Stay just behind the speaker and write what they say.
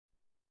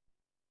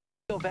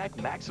Back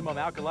maximum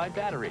alkaline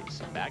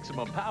batteries.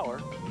 Maximum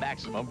power,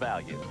 maximum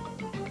value.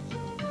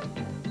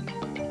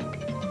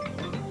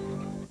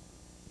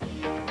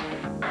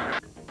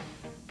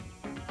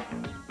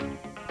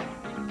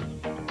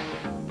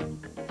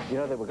 You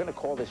know, they were going to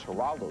call this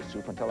Geraldo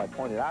soup until I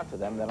pointed out to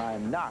them that I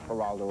am not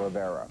Geraldo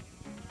Rivera.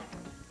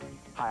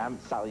 Hi, I'm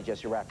Sally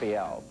Jesse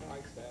Raphael. Hi,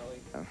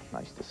 Sally.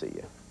 Nice to see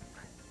you.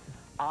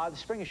 The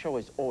Springer Show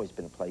has always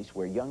been a place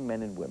where young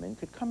men and women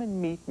could come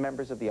and meet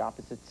members of the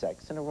opposite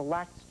sex in a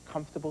relaxed,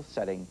 comfortable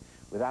setting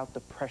without the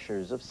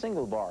pressures of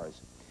single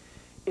bars.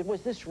 It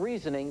was this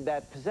reasoning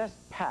that possessed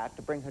Pat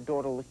to bring her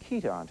daughter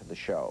Lakita onto the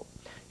show.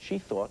 She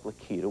thought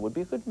Lakita would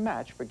be a good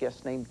match for a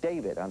guest named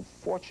David.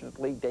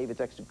 Unfortunately,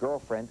 David's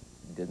ex-girlfriend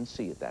didn't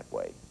see it that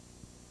way.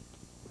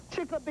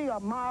 She could be a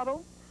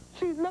model.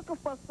 She's looking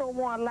for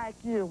someone like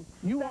you.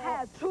 You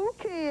had 2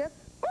 kids.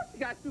 Of course she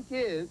got 2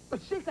 kids.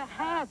 She could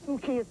have 2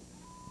 kids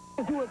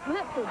if you was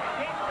listening.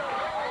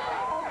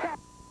 Okay.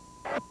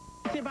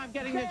 See if I'm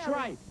getting this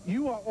right.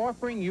 You are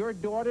offering your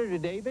daughter to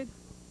David?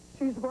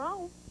 She's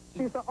grown.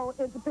 She's her own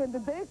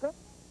independent thinker.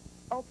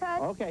 Okay?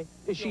 Okay.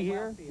 Is she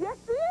here? Yes,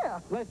 she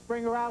is. Let's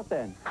bring her out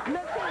then.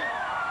 Let's see.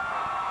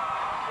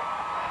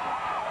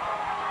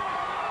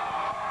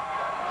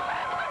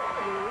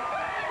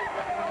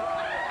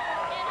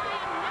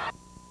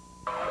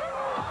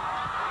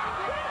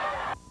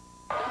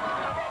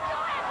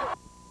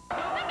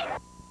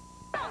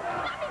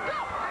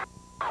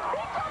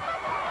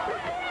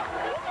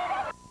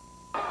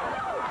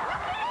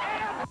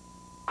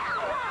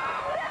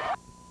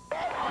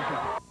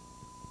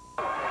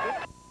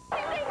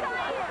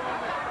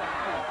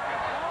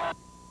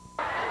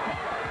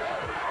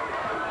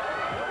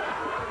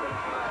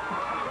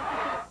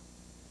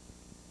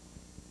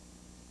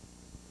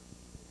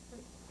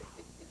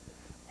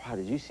 Wow,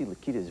 did you see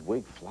Lakita's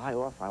wig fly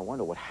off? I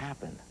wonder what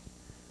happened.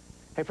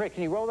 Hey, Fred,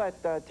 can you roll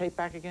that tape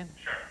back again?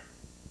 Sure.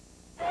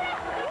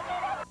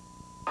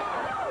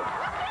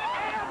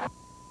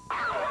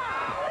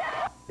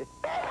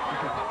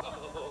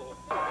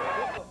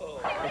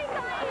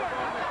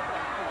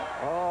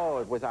 Oh,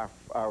 it was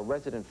our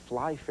resident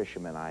fly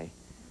fisherman. I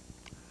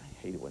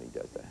hate it when he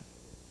does that.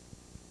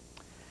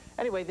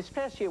 Anyway, this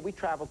past year we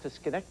traveled to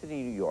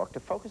Schenectady, New York to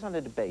focus on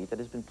a debate that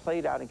has been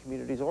played out in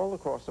communities all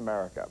across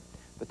America.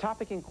 The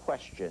topic in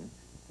question,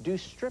 do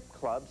strip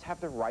clubs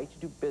have the right to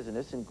do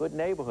business in good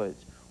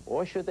neighborhoods,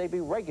 or should they be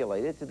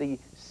regulated to the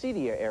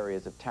seedier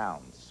areas of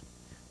towns?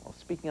 Well,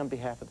 speaking on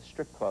behalf of the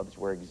strip clubs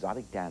were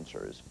exotic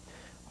dancers.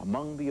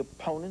 Among the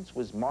opponents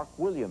was Mark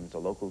Williams, a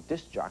local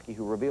disc jockey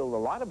who revealed a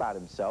lot about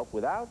himself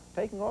without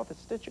taking off a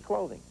stitch of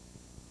clothing.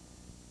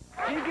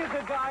 She gives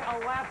a guy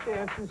a lap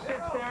dance who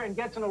sits there and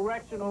gets an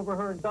erection over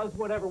her and does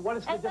whatever. What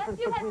is the difference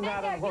between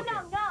that and hooking? You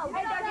don't know.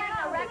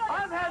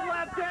 I've had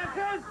lap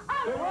dances.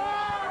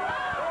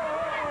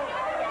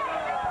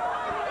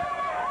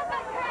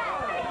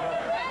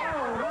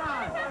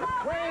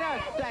 Wait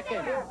a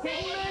second.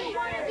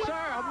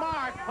 Sir,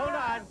 Mark, hold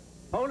on.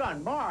 Hold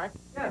on, Mark.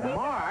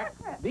 Mark,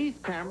 these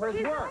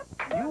cameras work.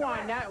 You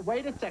on that?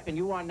 Wait a second.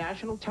 You on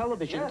national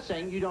television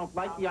saying you don't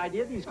like the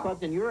idea of these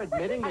clubs, and you're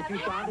admitting that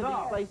you've gone to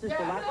these places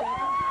for lap dances?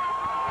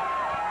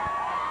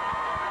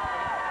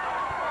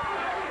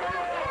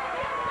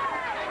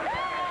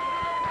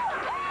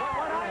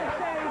 What I'm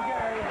saying,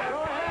 Gary.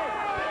 Go ahead.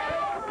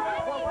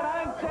 What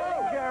I'm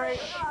saying, Gary.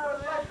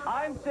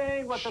 I'm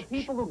saying what the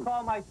people who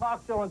call my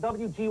talk show on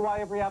WGY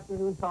every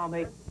afternoon tell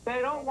me. They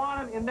don't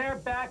want them in their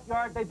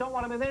backyard. They don't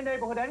want them in their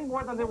neighborhood any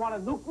more than they want a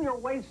nuclear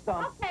waste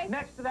dump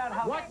next to that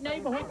house. What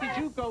neighborhood did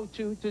you go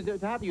to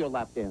have your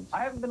lap dance?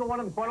 I haven't been to one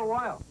in quite a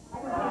while.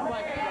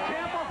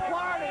 Tampa,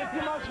 Florida, if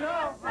you must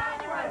know.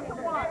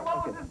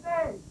 What was his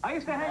name? I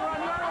used to hang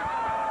around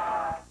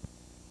here.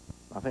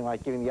 Nothing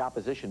like giving the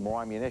opposition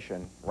more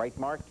ammunition. Right,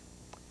 Mark?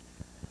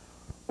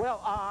 Well,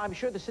 I'm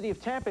sure the city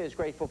of Tampa is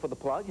grateful for the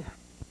plug.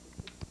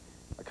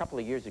 A couple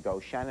of years ago,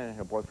 Shannon and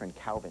her boyfriend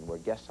Calvin were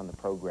guests on the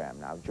program.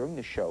 Now, during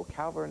the show,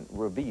 Calvin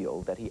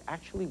revealed that he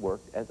actually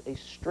worked as a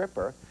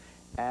stripper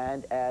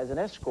and as an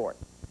escort.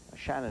 Now,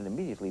 Shannon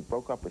immediately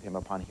broke up with him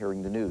upon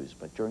hearing the news.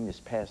 But during this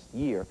past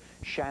year,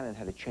 Shannon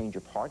had a change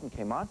of heart and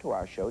came onto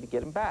our show to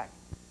get him back.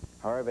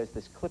 However, as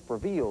this clip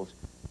reveals,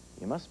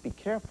 you must be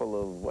careful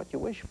of what you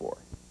wish for.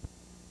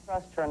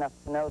 Trust her enough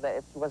to know that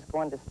if she was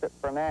going to strip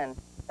for men,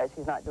 that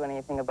she's not doing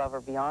anything above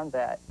or beyond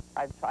that.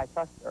 I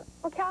trust her.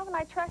 Well, Calvin,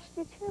 I trust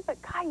you too, but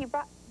God, you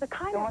brought the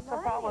kind Then of what's the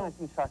money. problem if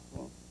you trust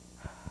me?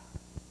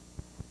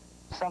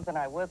 Something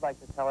I would like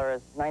to tell her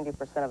is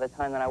 90% of the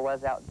time that I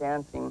was out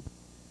dancing,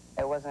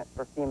 it wasn't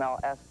for female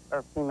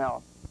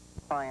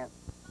clients.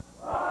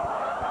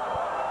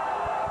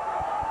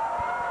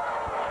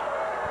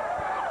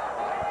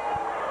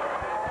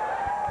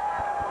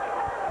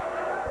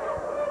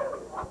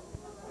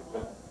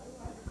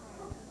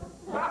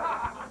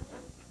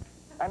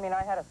 I mean,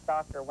 I had a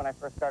stalker when I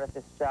first started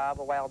this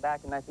job a while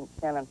back, and I think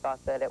Shannon thought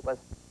that it was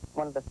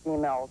one of the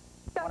females,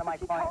 That's one of my what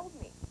she clients.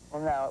 told me.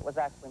 Well, no, it was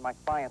actually my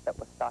client that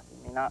was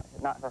stalking me, not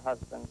her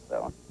husband,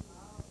 so.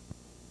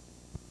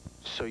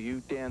 So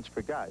you dance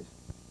for guys?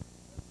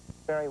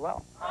 Very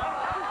well.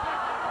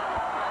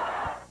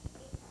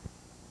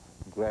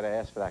 glad I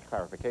asked for that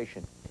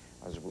clarification.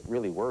 I was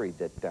really worried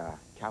that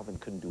Calvin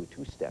couldn't do a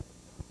two-step.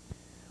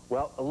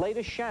 Well,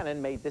 later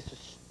Shannon made this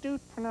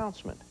astute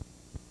pronouncement.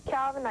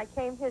 Calvin, I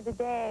came here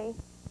today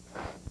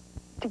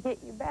to get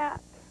you back.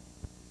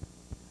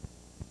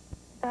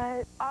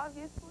 But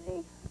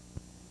obviously,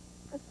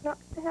 that's not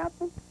going to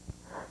happen.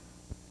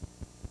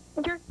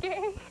 You're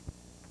gay.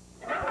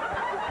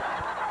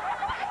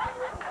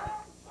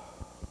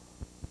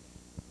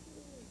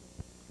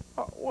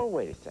 Oh, well,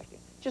 wait a second.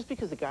 Just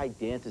because a guy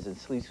dances and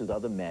sleeps with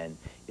other men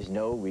is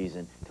no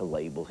reason to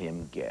label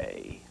him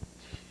gay.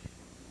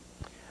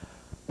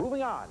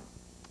 Moving on.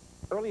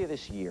 Earlier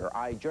this year,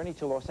 I journeyed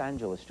to Los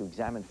Angeles to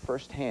examine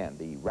firsthand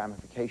the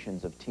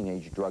ramifications of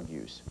teenage drug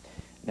use.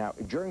 Now,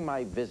 during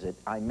my visit,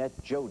 I met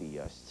Jody,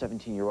 a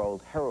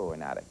 17-year-old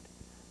heroin addict.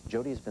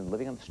 Jody has been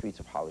living on the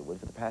streets of Hollywood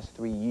for the past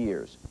 3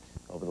 years.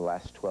 Over the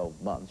last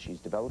 12 months, she's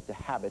developed a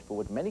habit for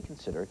what many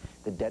consider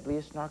the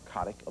deadliest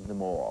narcotic of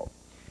them all.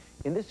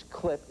 In this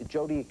clip,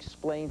 Jody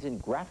explains in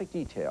graphic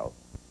detail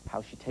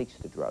how she takes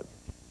the drug.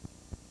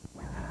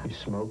 You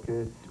smoke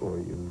it or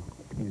you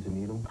use a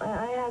needle?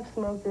 I have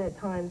smoked it at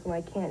times when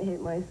I can't hit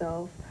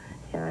myself.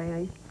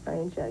 Yeah, I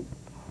inject.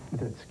 Is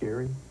that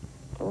scary?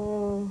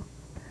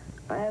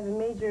 I have a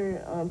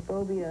major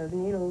phobia of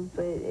needles,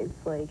 but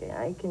it's like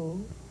I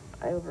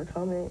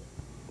overcome it.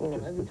 You know,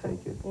 just every to time.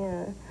 take it?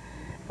 Yeah.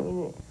 I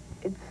mean,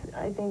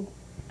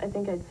 I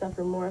think I'd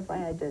suffer more if I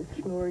had to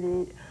snort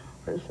it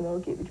or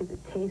smoke it because it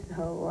tastes a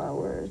hell of a lot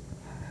worse.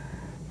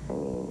 I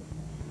mean,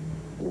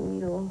 the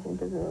needle, it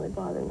doesn't really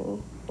bother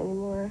me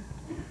anymore.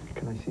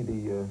 Can I see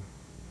the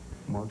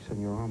marks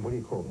on your arm? What do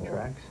you call them,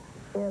 tracks?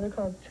 Yeah, they're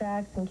called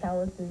tracks and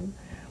calluses.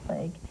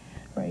 Like,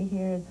 right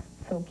here, it's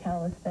so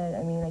callous that,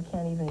 I mean,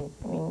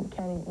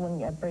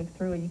 when I break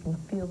through it, you can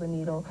feel the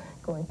needle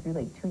going through,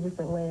 like, 2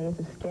 different layers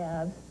of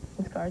scabs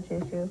and scar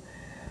tissue.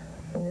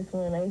 And this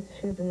one, I used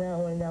to shoot them that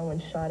one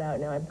shot out.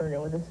 Now I burn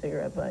it with a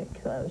cigarette butt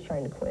because I was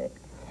trying to quit.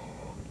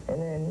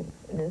 And then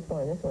this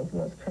one's the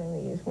most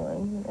currently used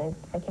one.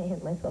 I can't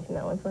hit myself in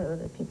that one, so I let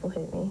other people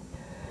hit me.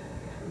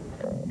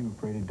 Are you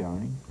afraid of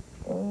dying?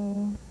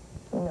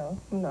 No,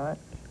 I'm not.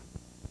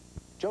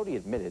 Jody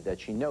admitted that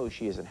she knows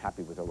she isn't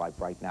happy with her life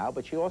right now,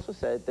 but she also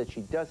said that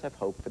she does have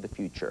hope for the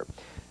future.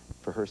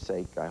 For her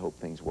sake, I hope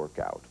things work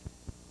out.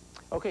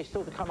 Okay,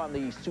 still to come on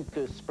the Soup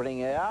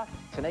Pt2,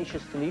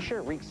 Tenacious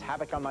Tanisha wreaks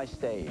havoc on my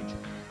stage.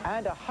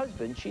 And a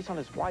husband cheats on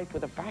his wife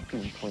with a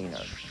vacuum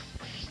cleaner.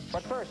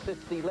 But first,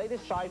 it's the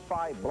latest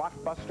sci-fi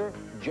blockbuster,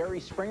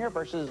 Jerry Springer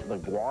versus the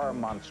Guar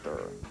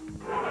Monster.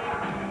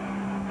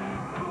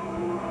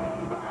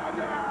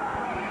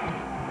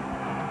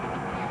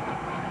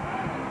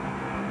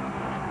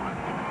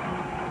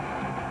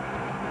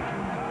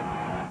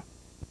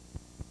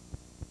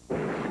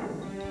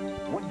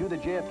 What do the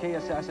JFK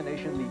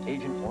assassination, the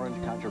Agent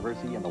Orange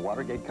controversy, and the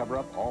Watergate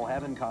cover-up all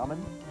have in common?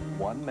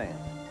 One man,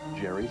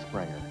 Jerry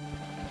Springer.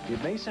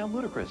 It may sound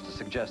ludicrous to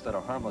suggest that a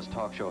harmless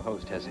talk show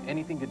host has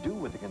anything to do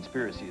with the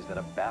conspiracies that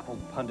have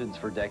baffled pundits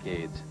for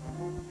decades.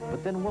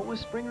 But then what was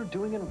Springer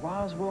doing in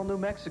Roswell, New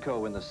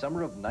Mexico in the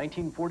summer of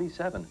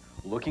 1947,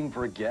 looking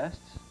for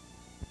guests?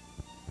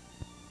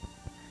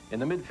 In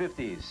the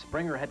mid-50s,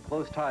 Springer had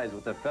close ties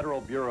with the Federal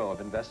Bureau of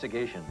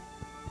Investigation.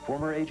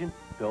 Former agent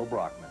Bill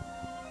Brockman.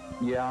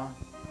 Yeah,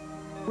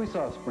 we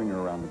saw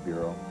Springer around the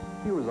Bureau.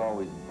 He was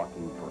always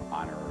bucking for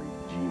honorary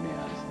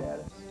G-man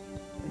status.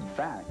 In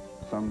fact,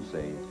 some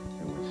say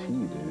it was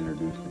he that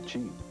introduced the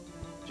chief,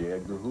 J.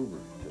 Edgar Hoover,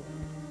 to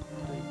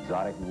the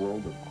exotic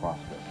world of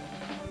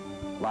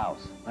CrossFit.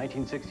 Laos,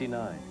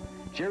 1969.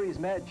 Jerry's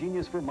mad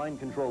genius for mind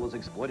control is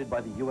exploited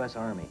by the U.S.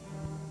 Army.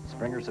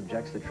 Springer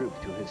subjects the troops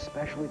to his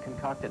specially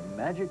concocted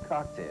magic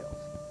cocktails.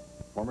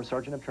 Former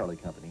Sergeant of Charlie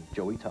Company,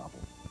 Joey Topple.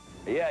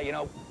 Yeah, you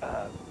know,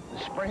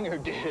 Springer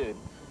dude,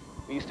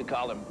 we used to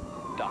call him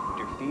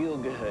Dr.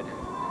 Feelgood,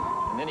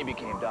 and then he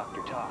became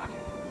Dr. Talk.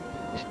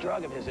 This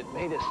drug of his, it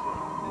made us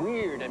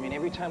weird. I mean,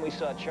 every time we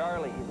saw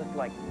Charlie, he looked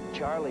like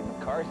Charlie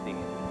McCarthy.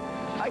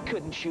 I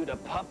couldn't shoot a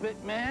puppet,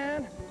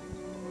 man.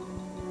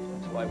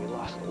 That's why we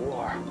lost the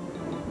war.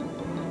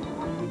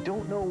 We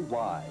don't know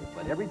why,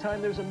 but every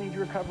time there's a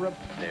major cover-up,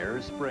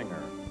 there's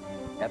Springer.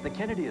 At the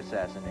Kennedy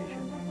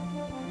assassination,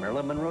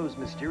 Marilyn Monroe's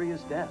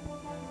mysterious death,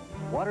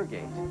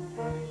 Watergate.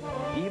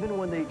 Even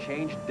when they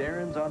changed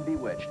Darren's on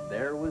Bewitched,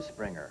 there was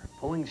Springer,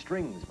 pulling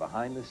strings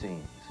behind the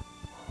scenes.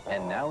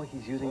 And now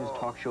he's using his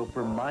talk show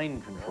for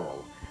mind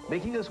control,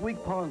 making us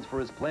weak pawns for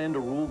his plan to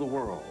rule the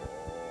world.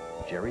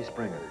 Jerry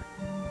Springer,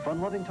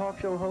 fun-loving talk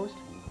show host,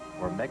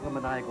 or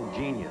megalomaniacal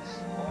genius?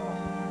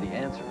 The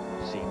answer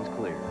seems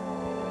clear.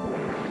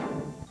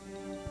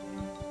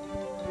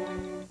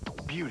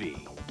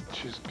 Beauty.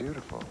 She's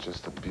beautiful,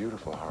 just a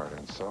beautiful heart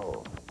and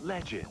soul.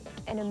 Legend.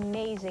 An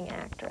amazing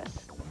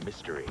actress.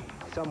 Mystery.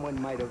 Someone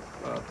might have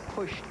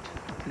pushed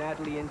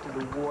Natalie into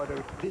the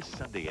water. This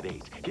Sunday at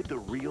 8, get the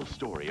real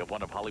story of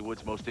one of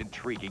Hollywood's most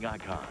intriguing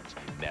icons,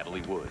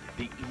 Natalie Wood,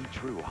 the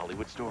true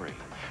Hollywood story.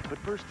 But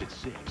first at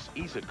 6,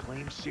 E's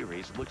acclaimed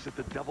series looks at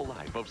the double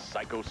life of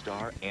psycho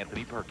star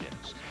Anthony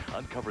Perkins.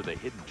 Uncover the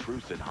hidden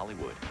truths in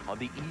Hollywood on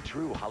the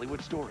true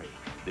Hollywood story.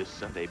 This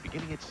Sunday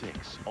beginning at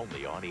 6,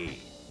 only on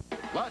E!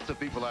 Lots of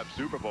people have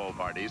Super Bowl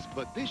parties,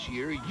 but this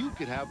year you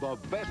could have the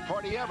best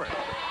party ever.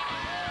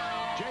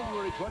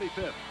 January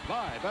 25th,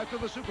 live after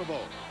the Super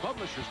Bowl,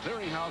 Publishers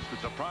Clearinghouse could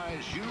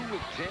surprise you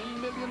with $10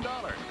 million.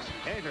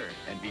 Enter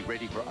and be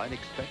ready for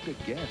unexpected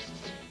guests.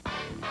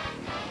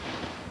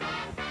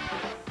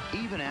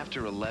 Even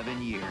after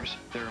 11 years,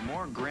 there are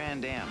more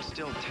Grand Ams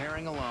still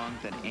tearing along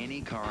than any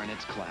car in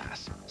its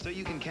class. So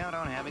you can count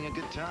on having a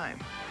good time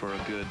for a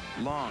good,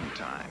 long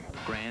time.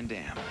 Grand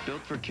Am,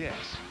 built for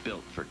kicks,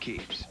 built for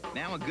keeps.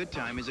 Now a good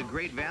time is a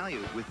great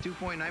value with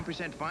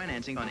 2.9%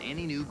 financing on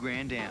any new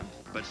Grand Am.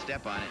 But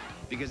step on it,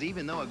 because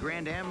even though a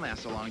Grand Am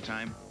lasts a long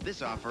time,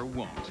 this offer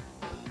won't.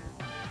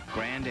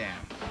 Grand Am,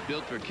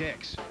 built for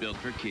kicks, built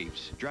for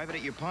keeps. Drive it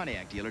at your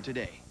Pontiac dealer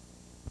today.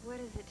 What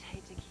does it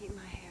take to keep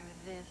my hair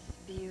this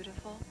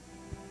beautiful?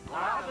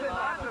 Lots and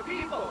lots of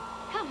people.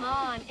 Come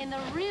on, in the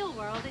real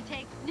world, it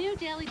takes New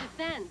Daily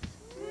Defense.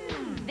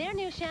 They're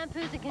new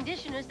shampoos and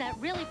conditioners that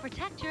really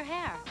protect your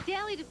hair.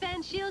 Daily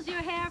Defense shields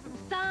your hair from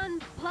sun,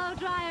 blow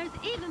dryers,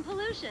 even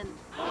pollution.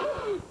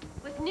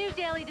 With New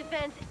Daily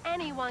Defense,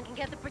 anyone can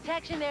get the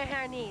protection their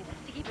hair needs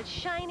to keep it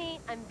shiny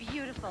and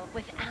beautiful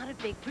without a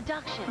big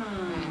production.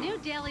 New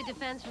Daily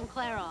Defense from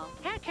Clairol.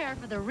 Hair care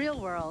for the real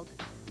world.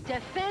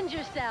 Defend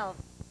yourself.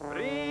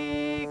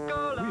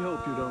 Ricola. We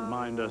hope you don't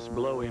mind us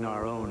blowing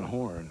our own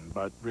horn,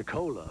 but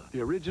Ricola,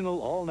 the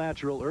original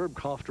all-natural herb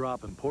cough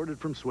drop imported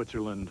from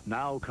Switzerland,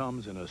 now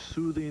comes in a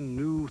soothing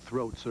new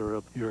throat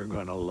syrup you're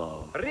gonna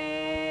love.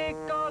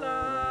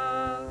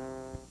 Ricola.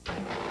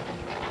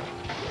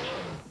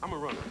 I'm a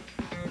runner.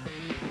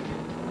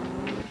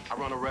 I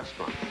run a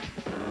restaurant.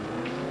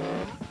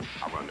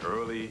 I run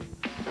early.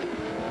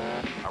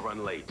 I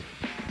run late.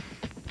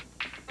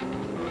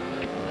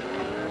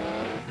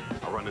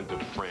 I run into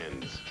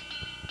friends.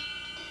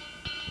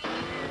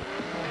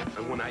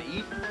 And when I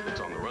eat, it's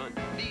on the run.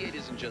 V8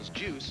 isn't just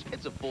juice,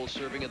 it's a full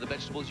serving of the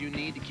vegetables you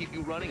need to keep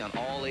you running on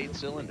all 8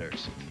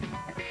 cylinders.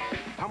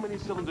 How many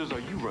cylinders are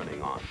you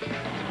running on?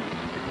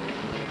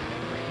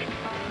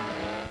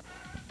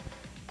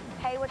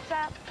 Hey, what's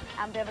up?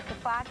 I'm Vivica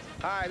Fox.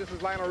 Hi, this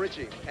is Lionel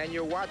Richie, and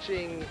you're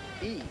watching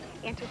E!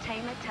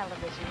 Entertainment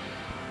Television.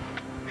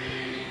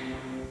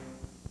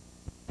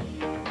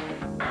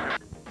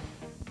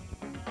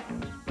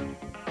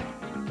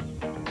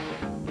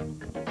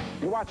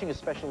 You're watching a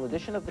special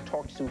edition of the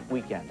Talk Soup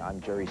Weekend. I'm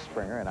Jerry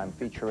Springer, and I'm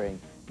featuring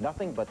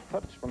nothing but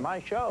clips from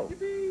my show.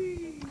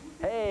 Yippee!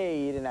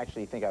 Hey, you didn't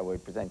actually think I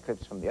would present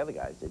clips from the other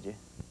guys, did you?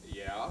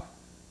 Yeah,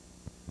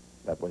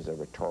 That was a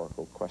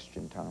rhetorical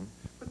question, Tom.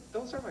 but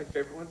those are my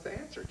favorite ones to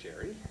answer,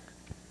 Jerry.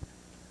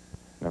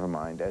 Never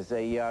mind. As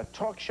a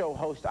talk show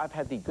host, I've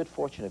had the good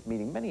fortune of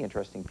meeting many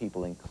interesting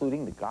people,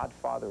 including the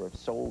godfather of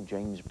soul,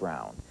 James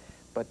Brown.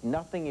 But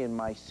nothing in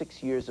my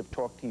 6 years of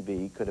talk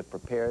TV could have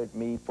prepared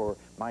me for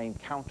my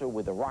encounter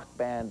with the rock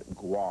band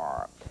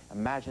Gwar.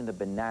 Imagine the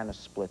banana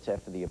splits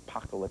after the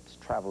apocalypse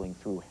traveling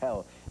through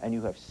hell, and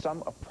you have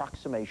some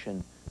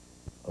approximation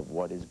of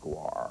what is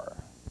Gwar.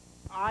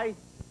 I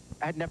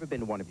had never been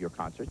to one of your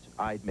concerts,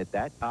 I admit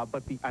that,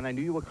 and I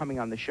knew you were coming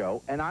on the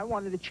show, and I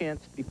wanted a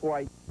chance, before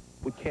I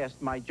would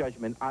cast my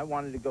judgment, I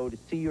wanted to go to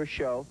see your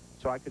show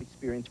so I could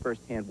experience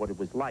firsthand what it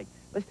was like.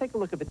 Let's take a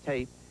look at the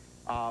tape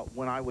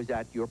when I was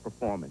at your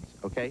performance,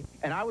 okay?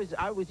 And I was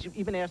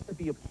even asked to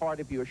be a part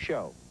of your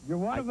show. You're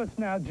one of us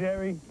now,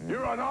 Jerry.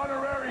 You're an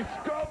honorary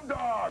scum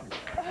dog.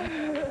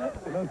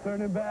 No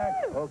turning back.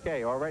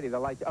 Okay, already the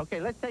lights. Okay,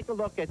 let's take a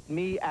look at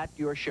me at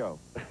your show.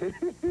 Wait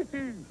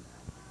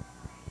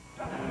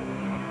a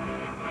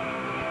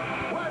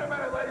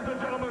minute, ladies and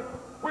gentlemen.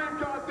 We've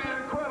got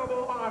the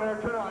incredible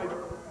honor tonight.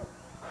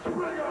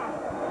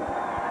 Springer!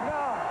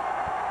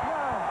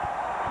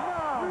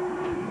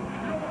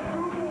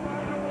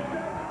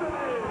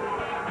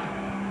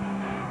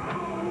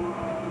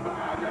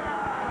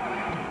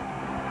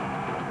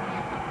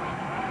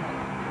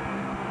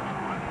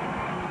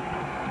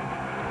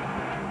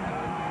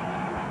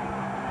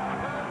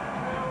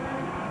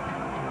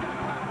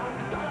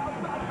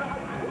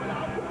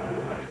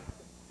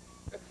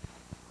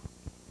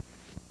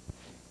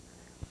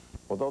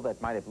 Although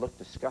that might have looked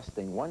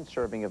disgusting, one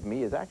serving of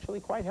me is actually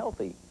quite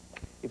healthy.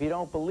 If you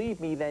don't believe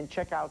me, then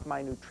check out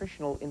my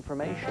nutritional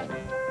information.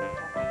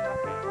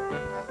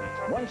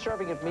 One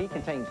serving of me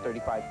contains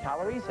 35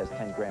 calories, has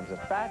 10 grams of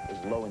fat, is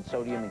low in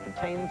sodium, and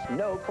contains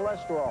no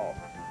cholesterol.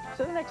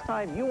 So the next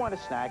time you want a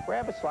snack,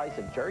 grab a slice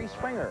of Jerry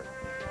Springer.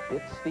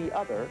 It's the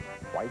other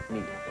white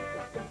meat.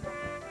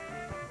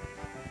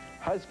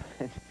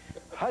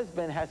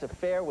 Husband has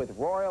affair with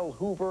Royal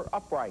Hoover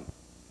upright.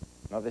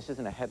 Now, this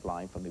isn't a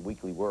headline from the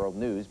Weekly World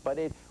News, but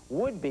it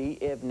would be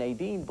if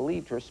Nadine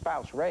believed her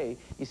spouse, Ray.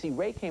 You see,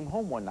 Ray came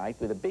home one night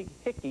with a big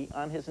hickey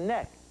on his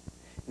neck.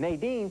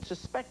 Nadine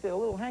suspected a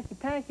little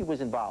hanky-panky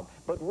was involved,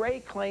 but Ray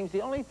claims the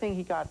only thing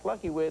he got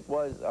lucky with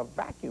was a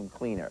vacuum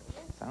cleaner.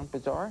 Sound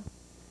bizarre?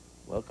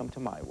 Welcome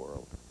to my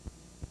world.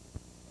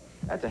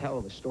 That's a hell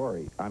of a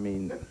story. I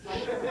mean,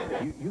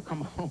 you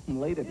come home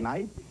late at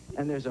night,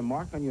 and there's a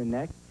mark on your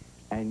neck,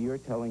 and you're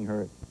telling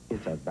her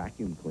it's a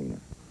vacuum cleaner.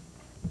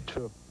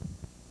 True.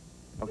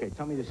 Okay,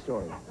 tell me the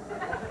story.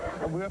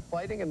 We were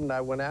fighting, and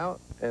I went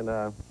out,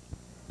 and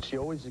she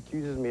always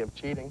accuses me of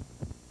cheating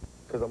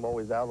because I'm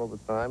always out all the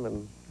time,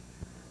 and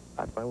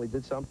I finally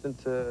did something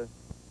to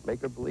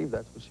make her believe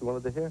that's what she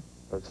wanted to hear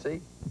or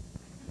see.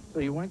 So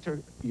you went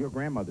to your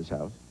grandmother's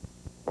house?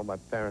 Or my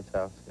parents'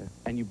 house, yeah.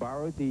 And you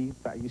borrowed the,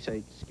 you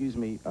say, excuse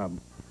me, well,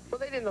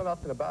 they didn't know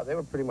nothing about it. They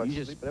were pretty much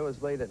sleeping. It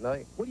was late at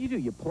night. What do?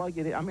 You plug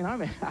it in? I mean, how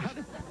do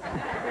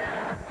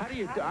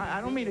you do?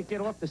 I don't mean to get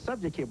off the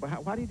subject here, but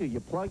how do you do? You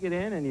plug it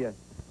in and you... It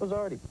was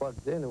already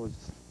plugged in. It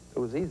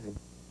was easy.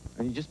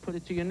 And you just put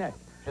it to your neck?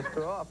 Just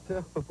her off,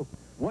 too.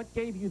 What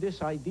gave you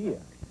this idea?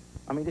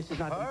 I mean, this is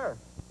not... Her.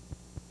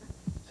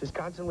 She's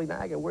constantly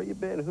nagging. Where you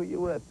been? Who you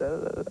with? Da,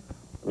 da, da.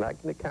 And I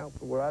can account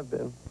for where I've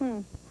been.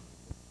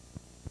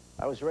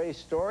 That was Ray's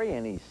story,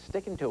 and he's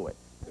sticking to it.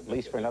 At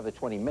least for another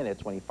 20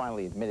 minutes when he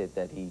finally admitted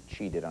that he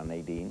cheated on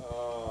Nadine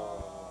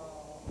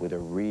with a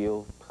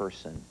real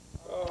person.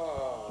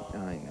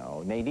 I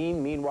know.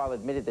 Nadine, meanwhile,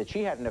 admitted that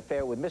she had an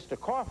affair with Mr.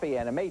 Coffee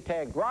and a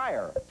Maytag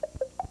dryer.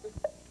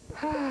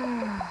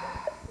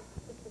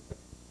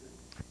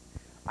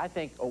 I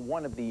think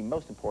one of the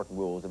most important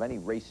rules of any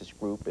racist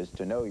group is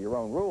to know your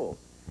own rules.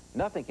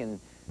 Nothing can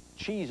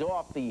cheese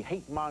off the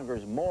hate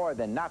mongers more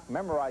than not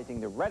memorizing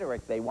the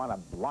rhetoric they want to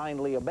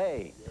blindly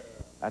obey.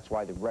 That's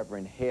why the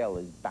Reverend Hale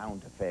is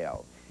bound to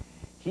fail.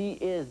 He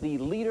is the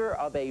leader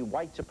of a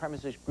white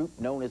supremacist group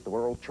known as the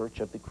World Church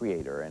of the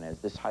Creator, and as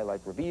this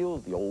highlight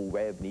reveals, the old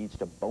Rev needs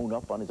to bone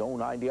up on his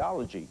own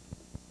ideology.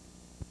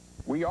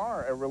 We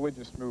are a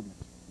religious movement.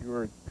 You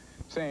were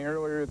saying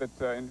earlier that,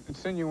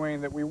 insinuating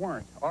that we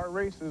weren't. Our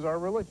race is our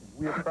religion.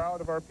 We are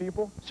proud of our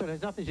people. So it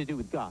has nothing to do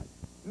with God?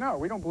 No,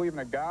 we don't believe in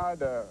a God,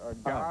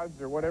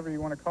 gods, or whatever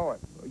you want to call it.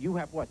 You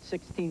have, what,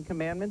 16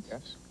 commandments?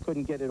 Yes.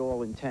 Couldn't get it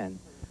all in 10.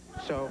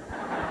 So...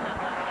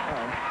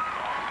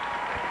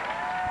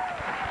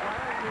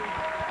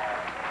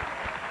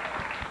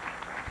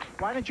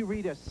 why don't you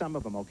read us some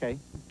of them, okay?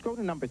 Go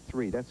to number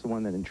 3. That's the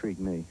one that intrigued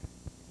me.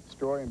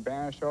 Destroy and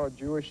banish all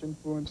Jewish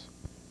influence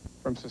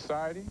from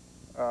society.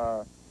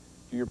 Do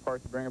your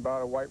part to bring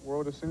about a white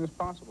world as soon as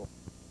possible.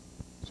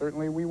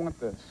 Certainly we want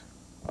this.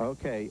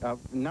 Okay,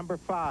 number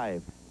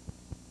 5.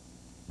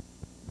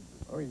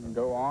 Oh, you can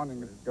go on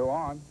and go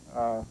on.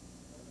 Yeah.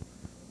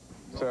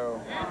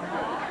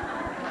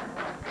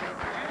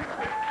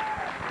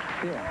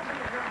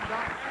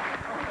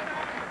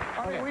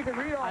 I mean, we can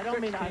read all I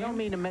don't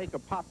mean to make a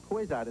pop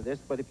quiz out of this,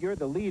 but if you're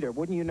the leader,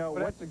 wouldn't you know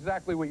what... That's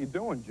exactly what you're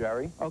doing,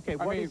 Jerry. Okay,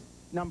 what is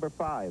number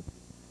 5?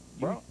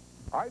 Well,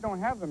 I don't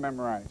have them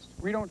memorized.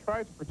 We don't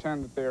try to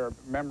pretend that they're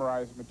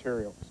memorized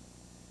materials.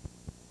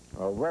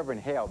 Well,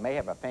 Reverend Hale may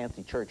have a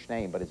fancy church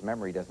name, but his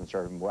memory doesn't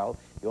serve him well.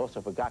 He also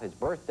forgot his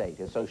birth date,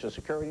 his social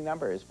security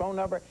number, his phone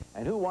number,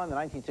 and who won the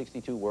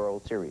 1962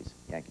 World Series.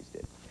 Yankees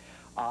did.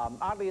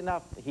 Oddly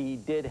enough, he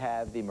did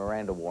have the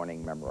Miranda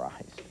warning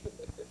memorized.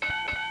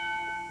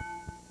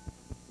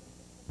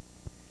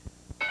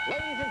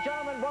 Ladies and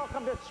gentlemen,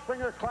 welcome to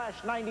Springer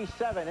Clash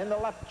 97. In the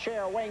left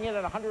chair, weighing in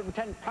at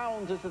 110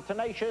 pounds, is the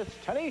tenacious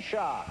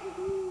Tanisha.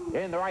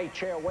 In the right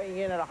chair, weighing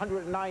in at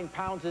 109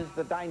 pounds, is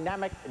the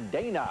dynamic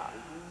Dana.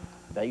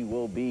 They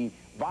will be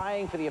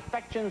vying for the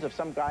affections of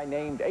some guy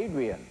named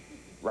Adrian.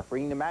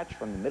 Refereeing the match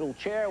from the middle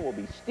chair will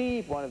be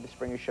Steve, one of the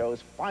Springer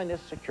Show's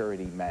finest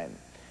security men.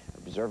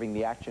 Observing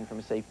the action from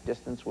a safe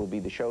distance will be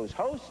the show's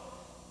host,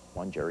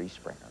 one Jerry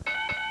Springer.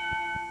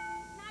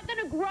 Not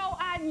gonna grow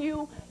on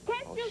you.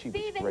 Can't you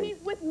see that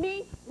he's with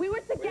me? We were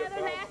together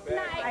last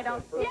night. I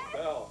don't Yes.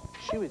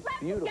 She was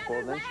beautiful,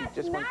 and then she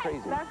just went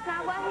crazy. That's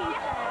not what he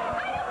said. I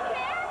don't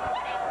care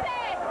what he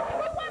said.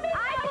 You want me to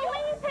I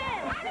believe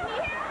him. I don't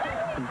care what he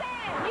said.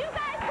 You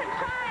guys can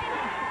try.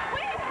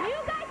 You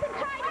guys can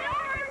try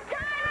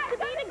to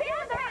be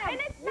together, and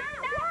it's not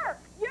work.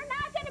 You're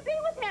not gonna be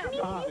with him.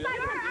 You guys can try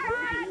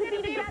to be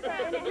together,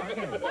 and it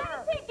doesn't work.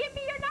 Why don't give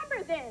me your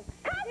number then?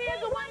 Because he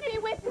doesn't want to be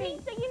with me.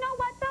 So you know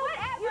what though?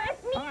 Whatever.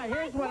 It's me. All right,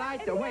 here's what I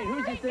do. Wait,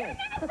 who's this?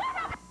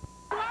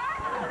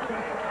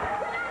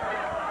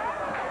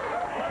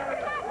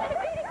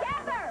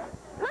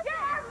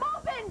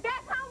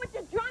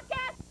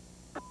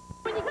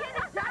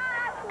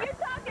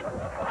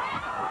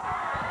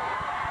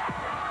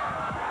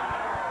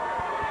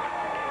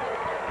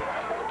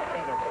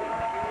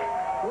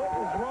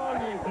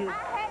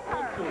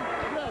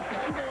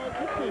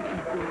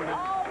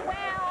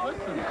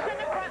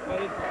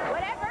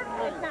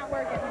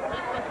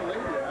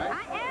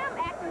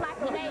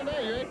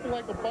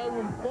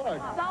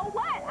 So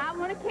what? I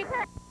want to kick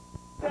her.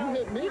 You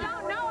hit me. You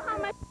don't know how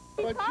much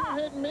But you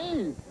hit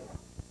me.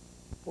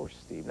 Poor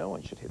Steve. No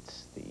one should hit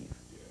Steve.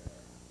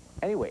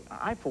 Anyway,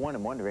 I, for one,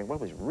 am wondering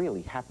what was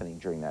really happening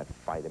during that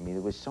fight. I mean,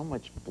 there was so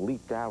much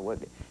bleeped out.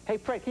 Hey,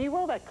 Fred, can you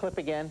roll that clip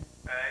again?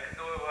 I can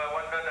do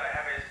one better. I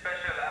have a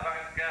special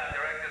avant-garde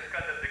director's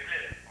cut of the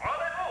clip.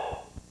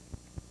 Rendezvous!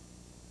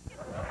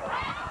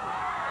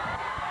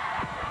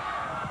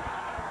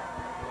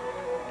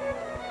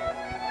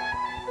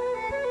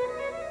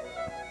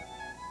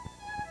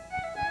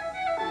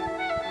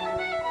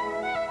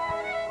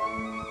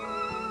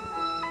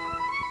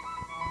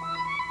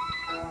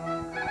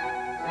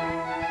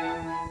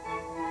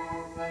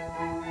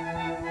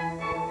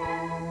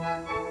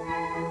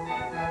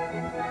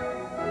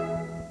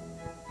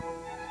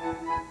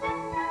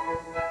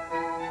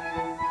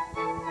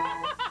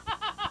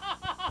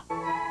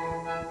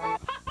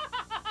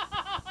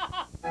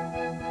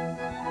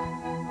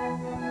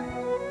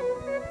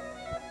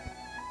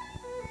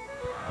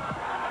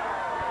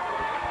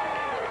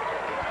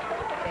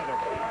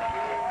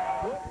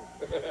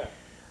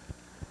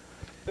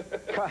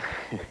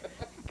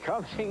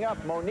 Coming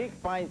up, Monique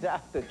finds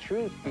out the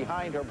truth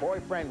behind her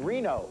boyfriend,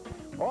 Reno.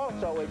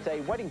 Also, it's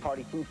a wedding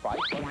party food fight.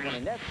 When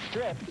Annette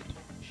strips,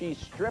 she's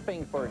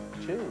stripping for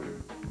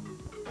two.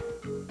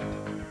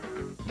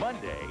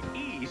 Monday,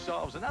 E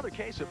solves another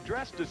case of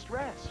dress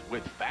distress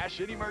with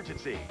Fashion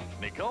Emergency.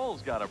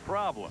 Nicole's got a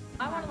problem.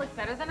 I want to look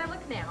better than I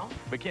look now.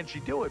 But can she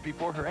do it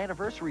before her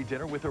anniversary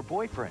dinner with her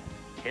boyfriend?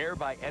 Hair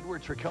by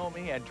Edward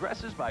Tricomi and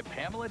dresses by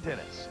Pamela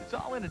Dennis. It's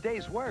all in a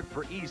day's work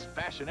for E's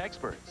fashion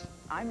experts.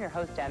 I'm your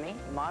host, Emmy,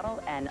 model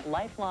and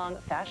lifelong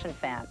fashion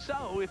fan.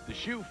 So if the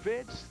shoe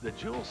fits, the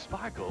jewels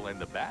sparkle, and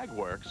the bag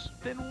works,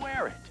 then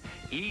wear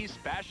it. E's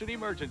Fashion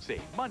Emergency,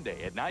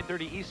 Monday at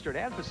 9:30 Eastern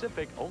and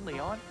Pacific, only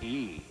on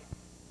E.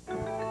 3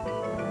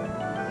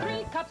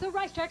 cups of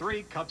rice chex.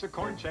 3 cups of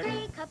corn chex.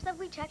 3 cups of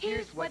wheat chex.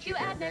 Here's what you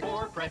add next.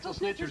 4 pretzel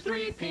snitchers.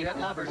 3 peanut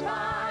lovers.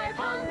 5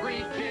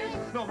 hungry kids.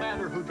 No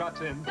matter who drops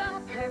in.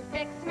 The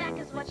perfect snack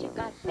is what you've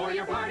got. For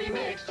your party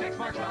mix, chex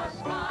marks the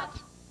spot.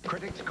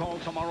 Critics call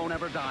Tomorrow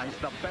Never Dies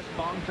the best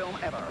Bond film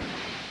ever.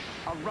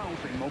 A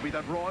rousing movie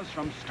that roars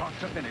from start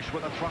to finish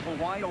with a throttle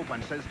wide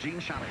open, says Gene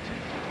Shalit.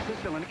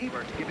 Sissel and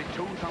Ebert give it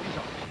 2 thumbs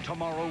up.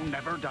 Tomorrow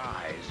Never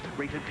Dies.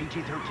 Rated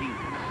PG-13.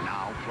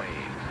 Now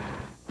playing.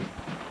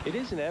 It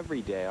isn't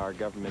every day our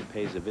government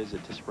pays a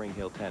visit to Spring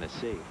Hill,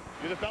 Tennessee.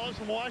 You the fellas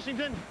from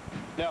Washington?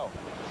 No,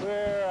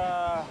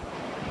 we're,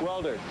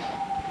 welders.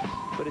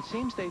 But it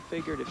seems they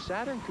figured if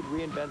Saturn could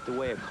reinvent the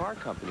way a car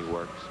company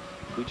works,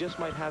 we just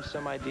might have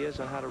some ideas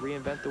on how to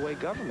reinvent the way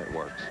government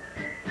works.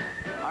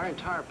 Our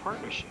entire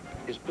partnership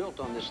is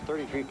built on this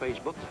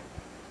 33-page booklet.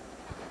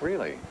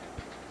 Really?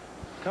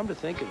 Come to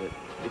think of it,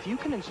 if you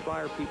can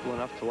inspire people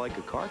enough to like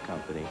a car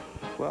company,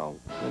 well,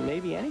 then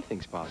maybe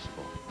anything's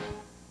possible.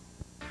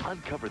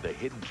 Uncover the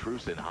hidden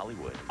truths in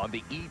Hollywood on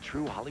the E!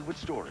 True Hollywood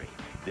Story.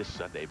 This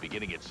Sunday,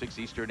 beginning at 6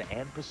 Eastern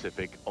and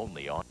Pacific,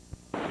 only on...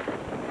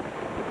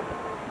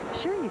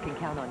 Sure, you can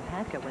count on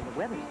Patco when the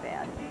weather's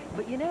bad.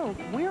 But you know,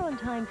 we're on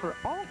time for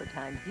all the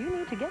times you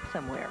need to get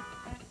somewhere.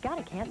 Got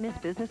a can't-miss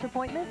business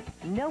appointment?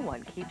 No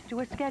one keeps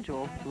to a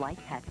schedule like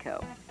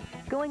Patco.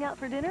 Going out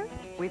for dinner?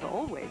 We've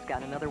always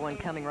got another one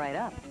coming right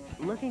up.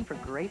 Looking for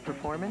great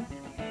performance?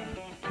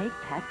 Take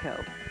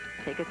Patco.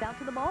 Take us out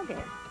to the ball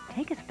game.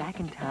 Take us back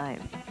in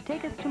time.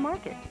 Take us to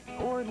market,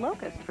 or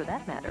Locust for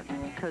that matter.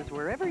 Because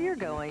wherever you're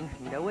going,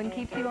 no one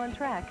keeps you on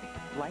track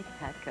like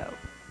Patco.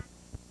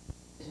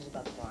 This is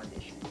about the bond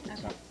issue.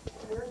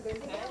 Okay,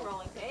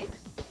 rolling takes.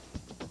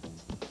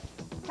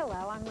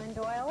 Hello, I'm Lynn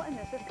Doyle, and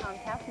this is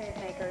Comcast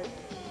Newsmakers.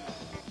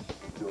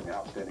 Doing an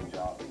outstanding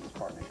job in this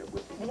partnership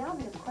with The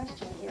obvious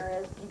question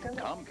here is, you go...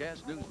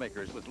 Comcast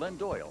Newsmakers with Lynn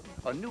Doyle,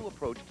 a new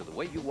approach to the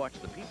way you watch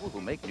the people who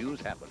make news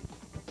happen.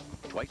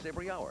 Twice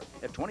every hour,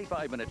 at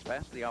 25 minutes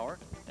past the hour,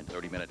 and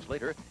 30 minutes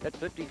later, at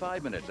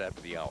 55 minutes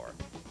after the hour.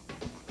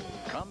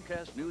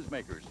 Comcast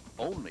Newsmakers,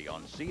 only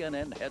on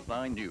CNN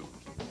Headline News.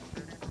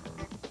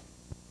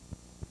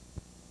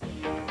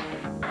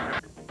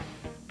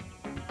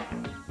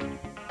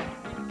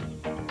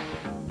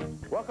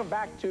 Welcome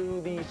back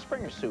to the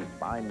Springer Soup.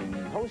 I'm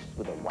the host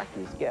with the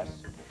wackiest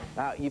guests.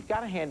 Now, you've got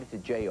to hand it to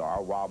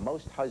JR. While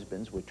most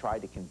husbands would try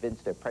to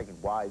convince their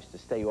pregnant wives to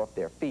stay off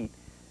their feet,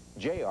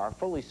 JR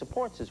fully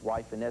supports his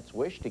wife Annette's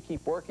wish to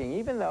keep working,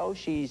 even though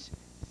she's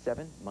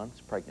 7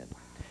 months pregnant.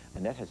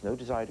 Annette has no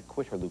desire to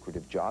quit her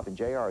lucrative job, and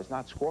JR is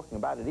not squawking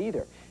about it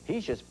either.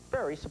 He's just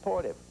very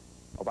supportive.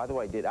 Oh, by the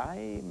way, did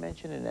I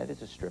mention Annette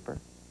is a stripper?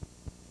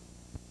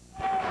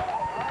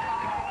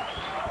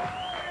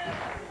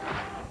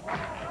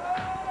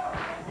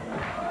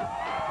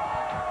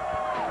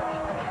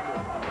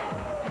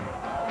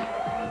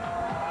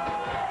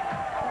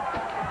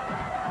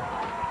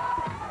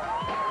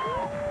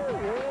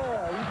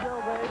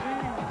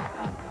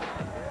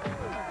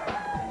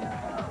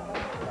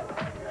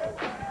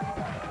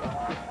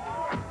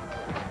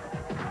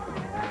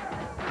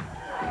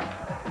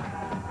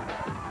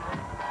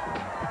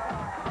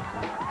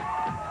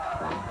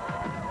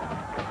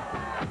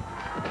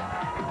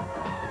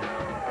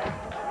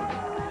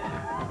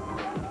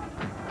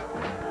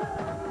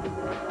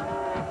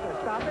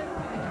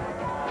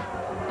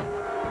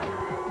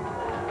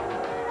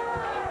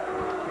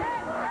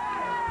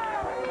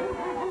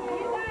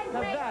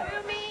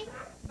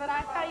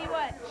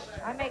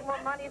 I make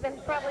more money than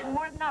probably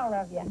more than all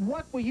of you.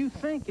 What were you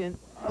thinking?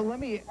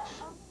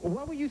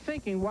 What were you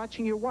thinking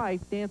watching your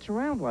wife dance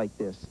around like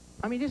this?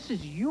 I mean, this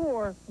is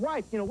your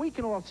wife. You know, we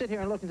can all sit here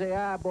and look and say,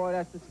 ah, boy,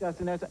 that's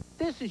disgusting.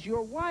 This is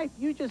your wife.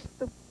 You just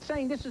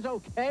saying this is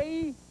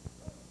okay?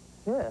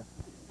 Yeah.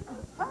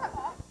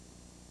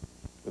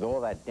 With all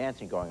that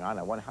dancing going on,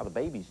 I wonder how the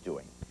baby's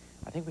doing.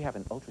 I think we have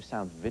an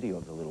ultrasound video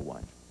of the little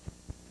one.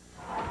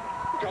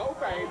 Go,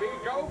 baby,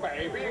 go,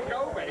 baby,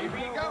 go,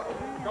 baby, go.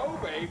 Go,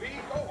 baby,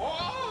 go.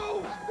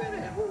 Oh, spin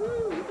it.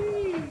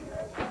 Woohoo.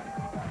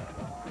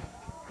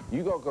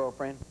 You go,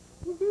 girlfriend.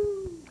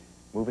 Woohoo.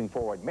 Moving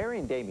forward, Mary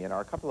and Damien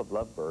are a couple of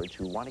lovebirds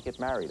who want to get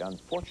married.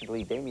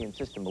 Unfortunately, Damien's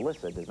sister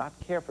Melissa does not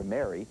care for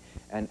Mary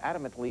and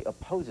adamantly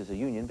opposes a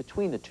union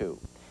between the two.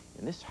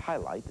 In this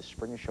highlight, the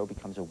Springer Show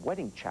becomes a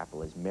wedding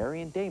chapel as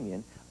Mary and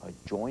Damien are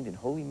joined in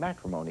holy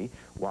matrimony,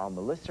 while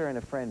Melissa and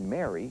her friend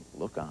Mary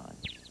look on.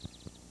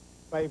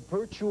 By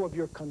virtue of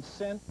your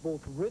consent,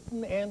 both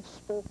written and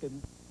spoken,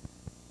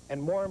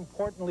 and more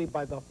importantly,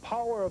 by the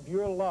power of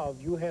your love,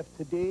 you have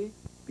today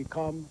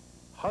become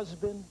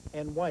husband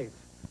and wife.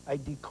 I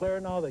declare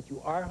now that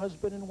you are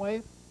husband and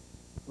wife.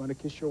 You want to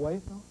kiss your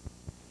wife now?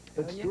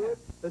 Let's do it.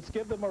 Let's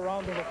give them a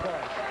round of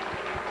applause.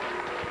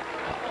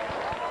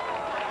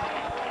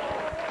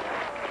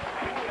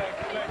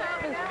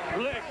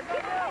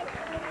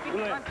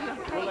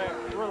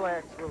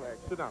 Relax.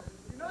 Sit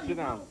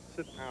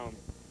down.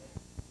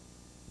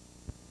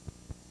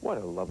 What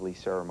a lovely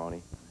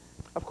ceremony.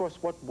 Of course,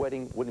 what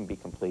wedding wouldn't be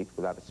complete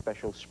without a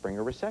special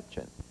Springer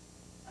reception?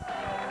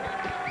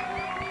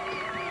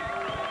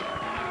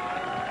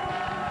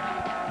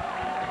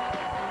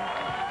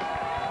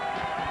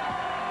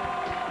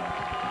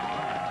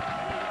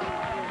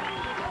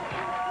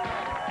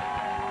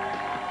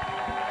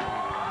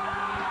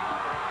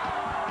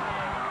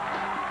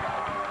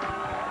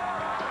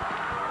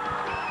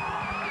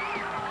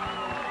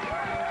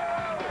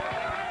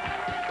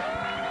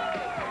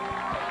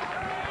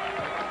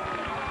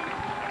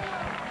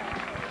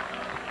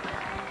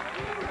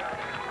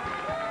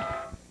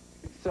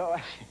 So,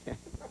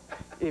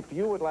 if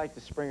you would like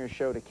the Springer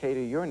Show to cater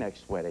your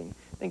next wedding,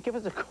 then give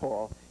us a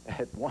call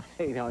at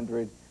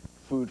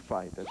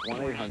 1-800-FOOD-FIGHT. That's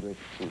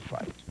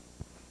 1-800-FOOD-FIGHT.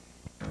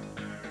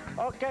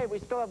 Okay, we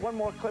still have one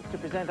more clip to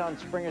present on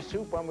Springer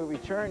Soup. When we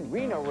return,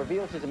 Reno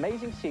reveals his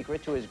amazing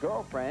secret to his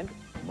girlfriend,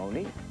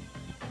 Monique.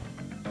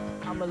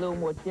 I'm a little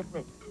more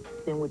different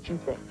than what you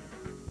think.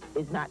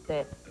 It's not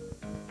that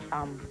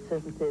I'm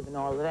sensitive and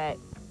all of that.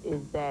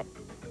 It's that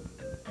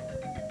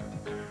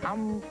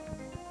I'm...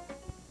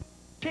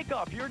 Kick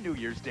off your New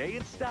Year's Day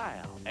in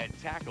style and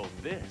tackle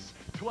this.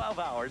 12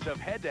 hours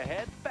of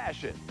head-to-head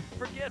fashion.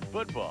 Forget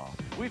football.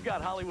 We've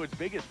got Hollywood's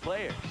biggest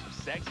players,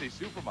 sexy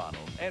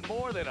supermodels, and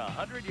more than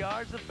 100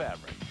 yards of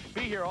fabric.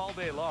 Be here all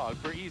day long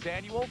for E's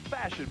annual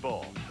Fashion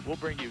Bowl. We'll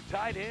bring you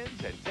tight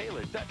ends and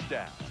tailored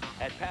touchdowns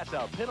and pass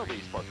out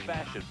penalties for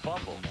fashion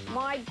fumbles.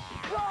 My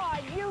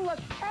God, you look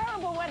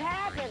terrible. What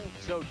happened?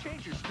 So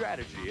change your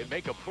strategy and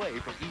make a play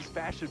for E's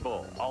Fashion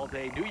Bowl. All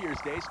day New Year's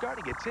Day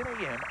starting at 10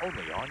 a.m.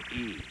 only on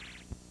E.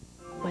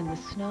 When the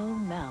snow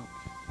melts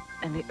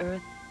and the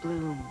earth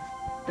blooms,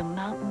 the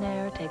mountain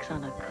air takes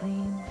on a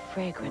clean,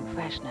 fragrant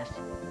freshness.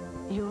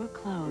 Your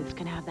clothes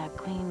can have that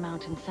clean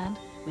mountain scent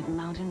with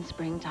Mountain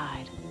Spring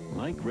Tide.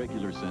 Like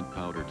regular scent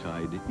powder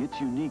Tide, its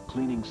unique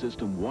cleaning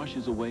system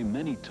washes away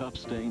many tough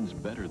stains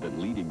better than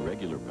leading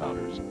regular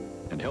powders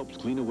and helps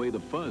clean away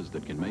the fuzz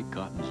that can make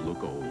cottons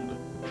look old.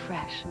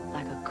 Fresh,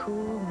 like a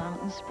cool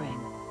mountain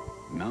spring.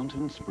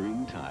 Mountain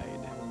Spring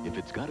Tide. If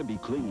it's gotta be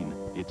clean,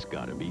 it's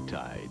gotta be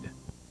Tide.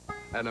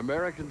 An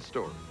American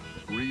story.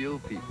 Real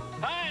people.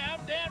 Hi,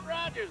 I'm Dan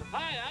Rogers.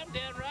 Hi, I'm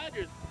Dan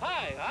Rogers.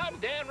 Hi, I'm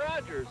Dan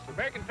Rogers.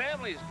 American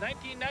Family's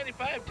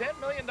 1995 $10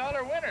 million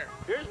winner.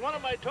 Here's one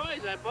of my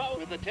toys I bought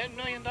with the $10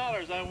 million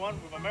I won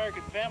from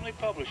American Family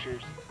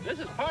Publishers. This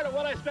is part of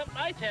what I spent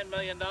my $10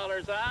 million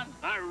on.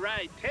 All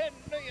right, $10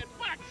 million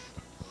bucks.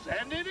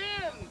 Send it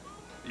in.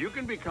 You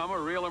can become a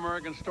real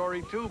American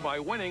story, too, by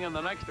winning in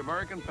the next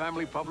American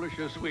Family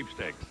Publishers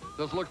sweepstakes.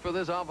 Just look for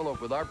this envelope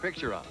with our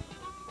picture on it.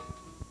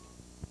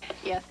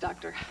 Yes,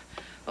 doctor.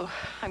 Oh,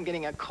 I'm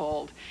getting a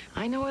cold.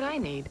 I know what I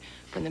need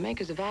from the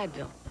makers of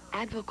Advil.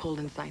 Advil Cold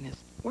and Sinus.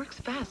 Works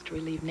fast to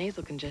relieve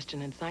nasal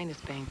congestion and sinus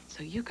pain,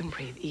 so you can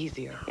breathe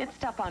easier. It's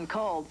tough on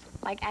colds,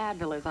 like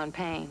Advil is on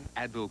pain.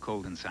 Advil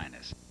Cold and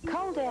Sinus.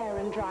 Cold air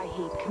and dry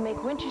heat can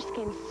make winter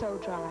skin so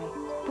dry.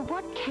 But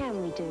what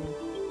can we do?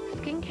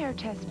 Skincare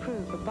tests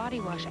prove a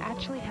body wash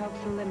actually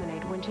helps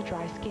eliminate winter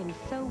dry skin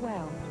so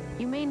well.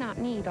 You may not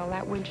need all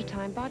that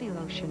wintertime body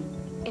lotion.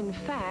 In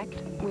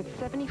fact, with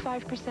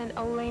 75%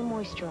 Olay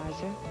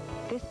moisturizer,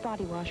 this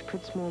body wash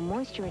puts more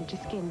moisture into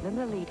skin than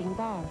the leading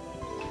bar.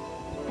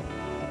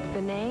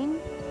 The name?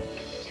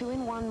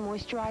 2-in-1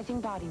 Moisturizing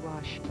Body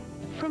Wash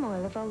from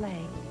Oil of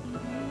Olay.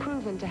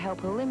 Proven to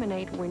help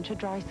eliminate winter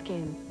dry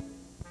skin.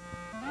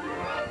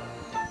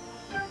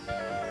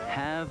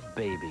 Have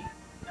baby.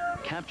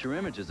 Capture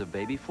images of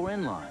baby for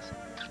in-laws.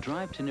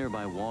 Drive to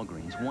nearby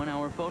Walgreens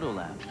 1-hour photo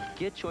lab.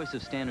 Get choice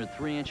of standard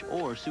 3-inch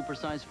or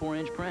supersized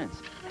 4-inch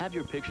prints. Have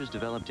your pictures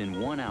developed in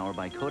 1 hour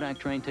by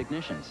Kodak-trained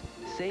technicians.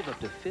 Save up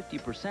to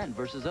 50%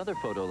 versus other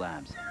photo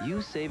labs.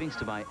 Use savings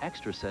to buy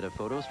extra set of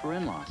photos for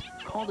in-laws.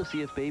 Call to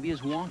see if baby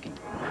is walking.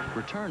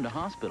 Return to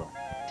hospital.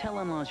 Tell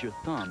in-laws your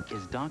thumb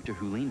is doctor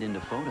who leaned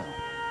into photo.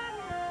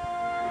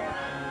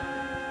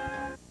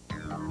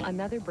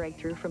 Another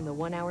breakthrough from the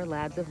 1-hour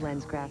labs of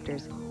lens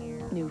crafters.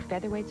 New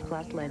Featherweights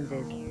Plus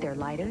lenses. They're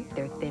lighter,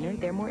 they're thinner,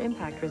 they're more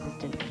impact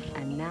resistant.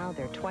 And now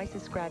they're twice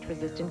as scratch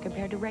resistant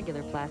compared to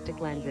regular plastic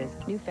lenses.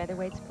 New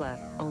Featherweights Plus,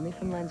 only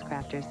from lens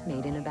crafters,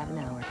 made in about an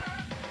hour.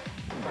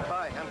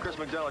 Hi, I'm Chris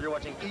McDowell. You're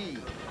watching E!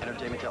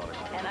 Entertainment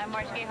Television. And I'm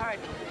Marge Gay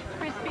Harden.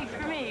 Chris speaks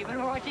for me when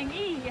we're watching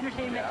E!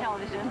 Entertainment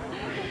Television.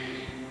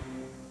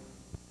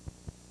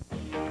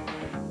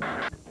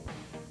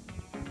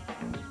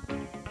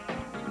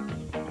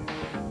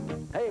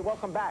 Hey,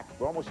 welcome back.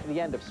 We're almost to the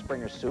end of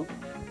Springer Soup.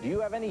 Do you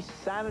have any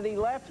sanity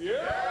left? Yeah!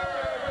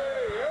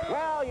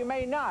 Well, you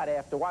may not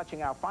after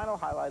watching our final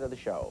highlight of the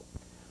show.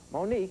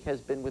 Monique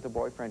has been with her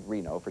boyfriend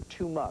Reno for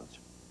 2 months.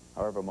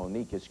 However,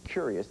 Monique is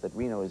curious that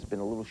Reno has been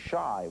a little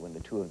shy when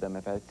the two of them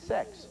have had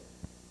sex.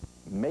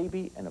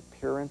 Maybe an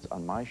appearance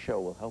on my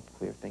show will help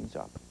clear things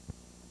up.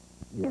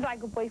 He's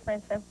like a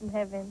boyfriend sent from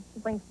heaven.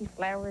 He brings me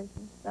flowers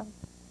and stuff.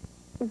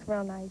 He's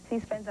real nice. He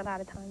spends a lot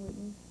of time with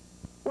me.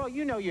 Well,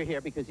 you know you're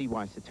here because he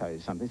wants to tell you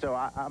something, so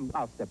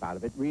I'll step out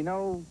of it.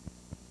 Reno,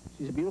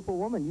 she's a beautiful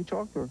woman. You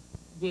talk to her.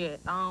 Yeah,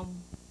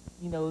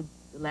 you know,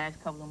 the last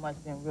couple of months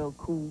have been real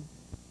cool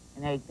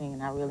and everything,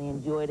 and I really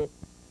enjoyed it.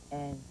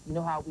 And you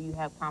know how when you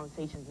have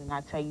conversations and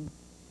I tell you,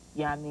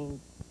 yeah, I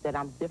mean, that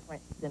I'm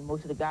different than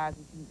most of the guys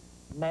that you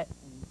met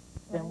and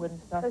been with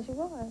and stuff? Because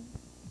you are.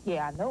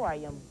 Yeah, I know I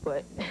am,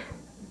 but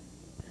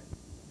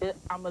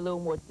I'm a little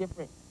more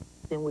different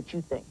than what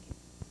you think.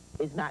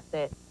 It's not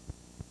that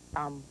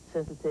I'm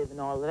sensitive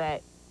and all of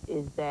that,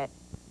 is that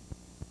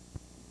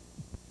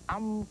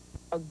I'm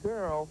a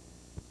girl.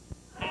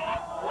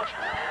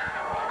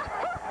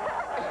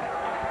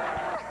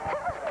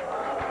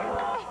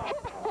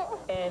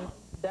 And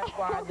that's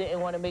why I didn't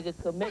want to make a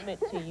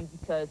commitment to you,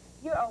 because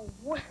you're a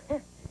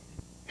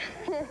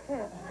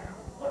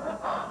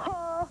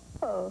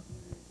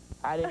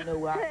I didn't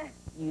know how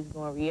you was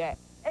going to react.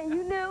 And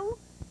you knew?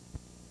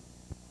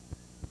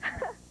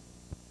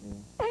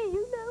 And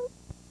you knew?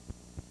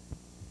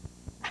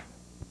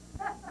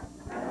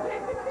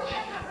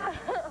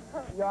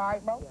 You all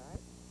right, Mo?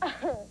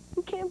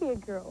 You can't be a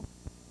girl.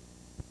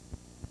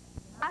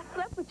 I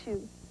slept with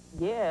you.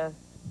 Yeah.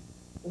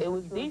 It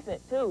was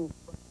decent, too.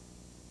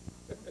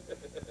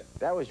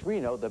 That was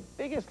Reno, the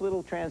biggest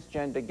little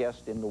transgender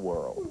guest in the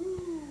world.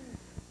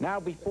 Now,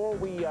 before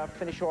we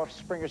finish off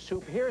Springer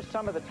Soup, here's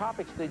some of the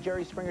topics the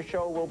Jerry Springer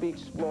Show will be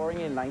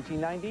exploring in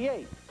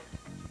 1998.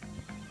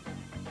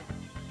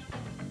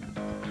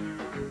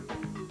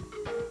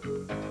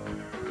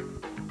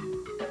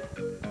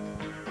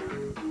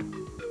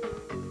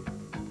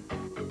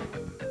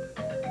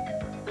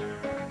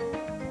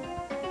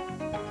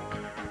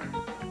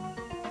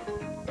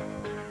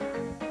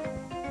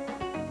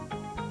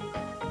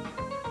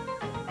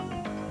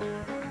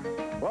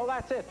 Well,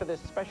 that's it for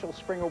this special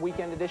Springer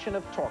Weekend edition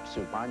of Talk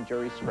Soup. I'm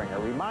Jerry Springer,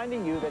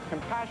 reminding you that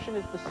compassion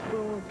is the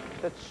spoon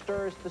that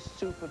stirs the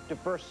soup of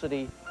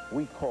diversity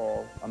we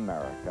call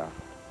America.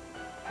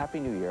 Happy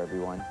New Year,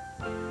 everyone.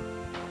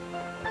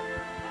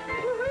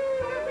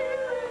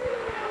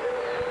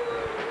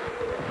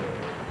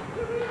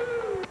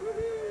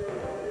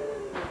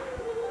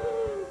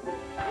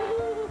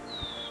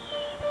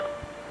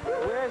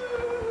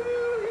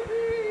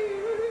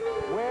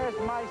 Where's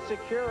my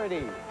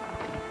security?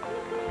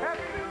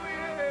 Happy New Year!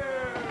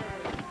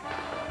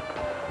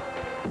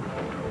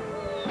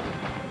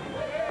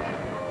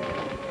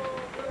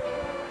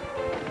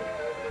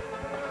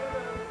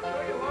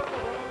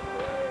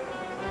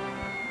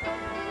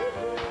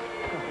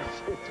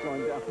 It's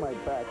going down my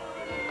back.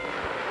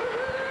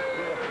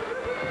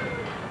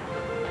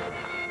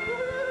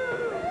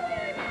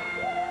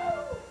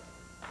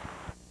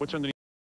 What's underneath?